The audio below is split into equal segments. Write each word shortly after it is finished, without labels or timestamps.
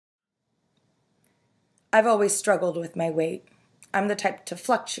I've always struggled with my weight. I'm the type to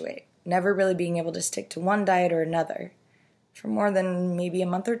fluctuate, never really being able to stick to one diet or another for more than maybe a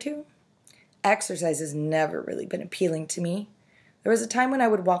month or two. Exercise has never really been appealing to me. There was a time when I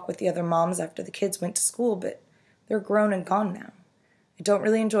would walk with the other moms after the kids went to school, but they're grown and gone now. I don't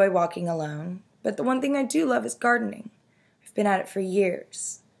really enjoy walking alone, but the one thing I do love is gardening. I've been at it for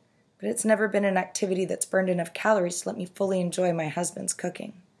years, but it's never been an activity that's burned enough calories to let me fully enjoy my husband's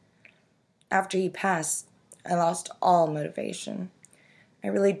cooking. After he passed, I lost all motivation. I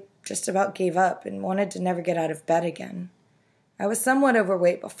really just about gave up and wanted to never get out of bed again. I was somewhat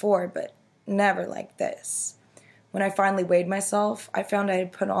overweight before, but never like this. When I finally weighed myself, I found I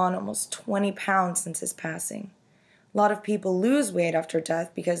had put on almost 20 pounds since his passing. A lot of people lose weight after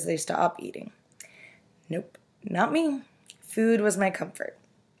death because they stop eating. Nope, not me. Food was my comfort.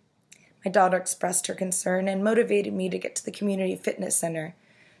 My daughter expressed her concern and motivated me to get to the community fitness center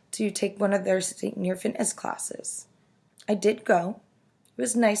to take one of their senior fitness classes. I did go. It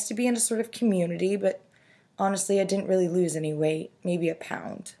was nice to be in a sort of community, but honestly, I didn't really lose any weight, maybe a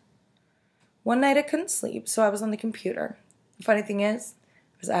pound. One night I couldn't sleep, so I was on the computer. The funny thing is,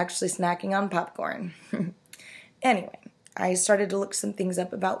 I was actually snacking on popcorn. Anyway, I started to look some things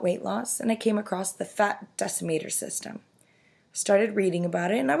up about weight loss, and I came across the Fat Decimator system. I started reading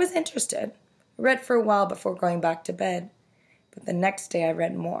about it, and I was interested. I read for a while before going back to bed. But the next day I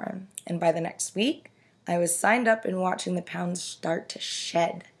read more, and by the next week, I was signed up and watching the pounds start to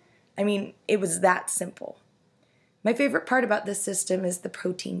shed. I mean, it was that simple. My favorite part about this system is the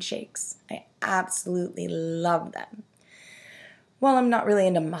protein shakes. I absolutely love them. While I'm not really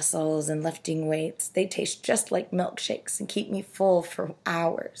into muscles and lifting weights, they taste just like milkshakes and keep me full for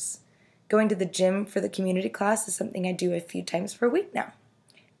hours. Going to the gym for the community class is something I do a few times per week now.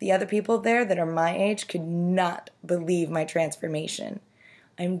 The other people there that are my age could not believe my transformation.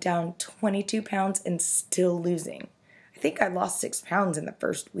 I'm down 22 pounds and still losing. I think I lost 6 pounds in the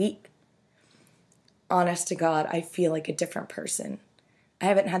first week. Honest to God, I feel like a different person. I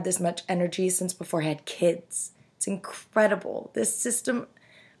haven't had this much energy since before I had kids. It's incredible. This system,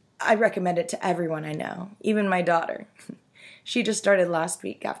 I recommend it to everyone I know, even my daughter. She just started last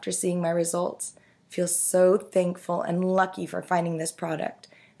week after seeing my results. I feel so thankful and lucky for finding this product.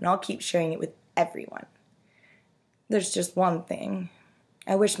 And I'll keep sharing it with everyone. There's just one thing.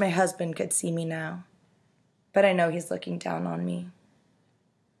 I wish my husband could see me now, but I know he's looking down on me.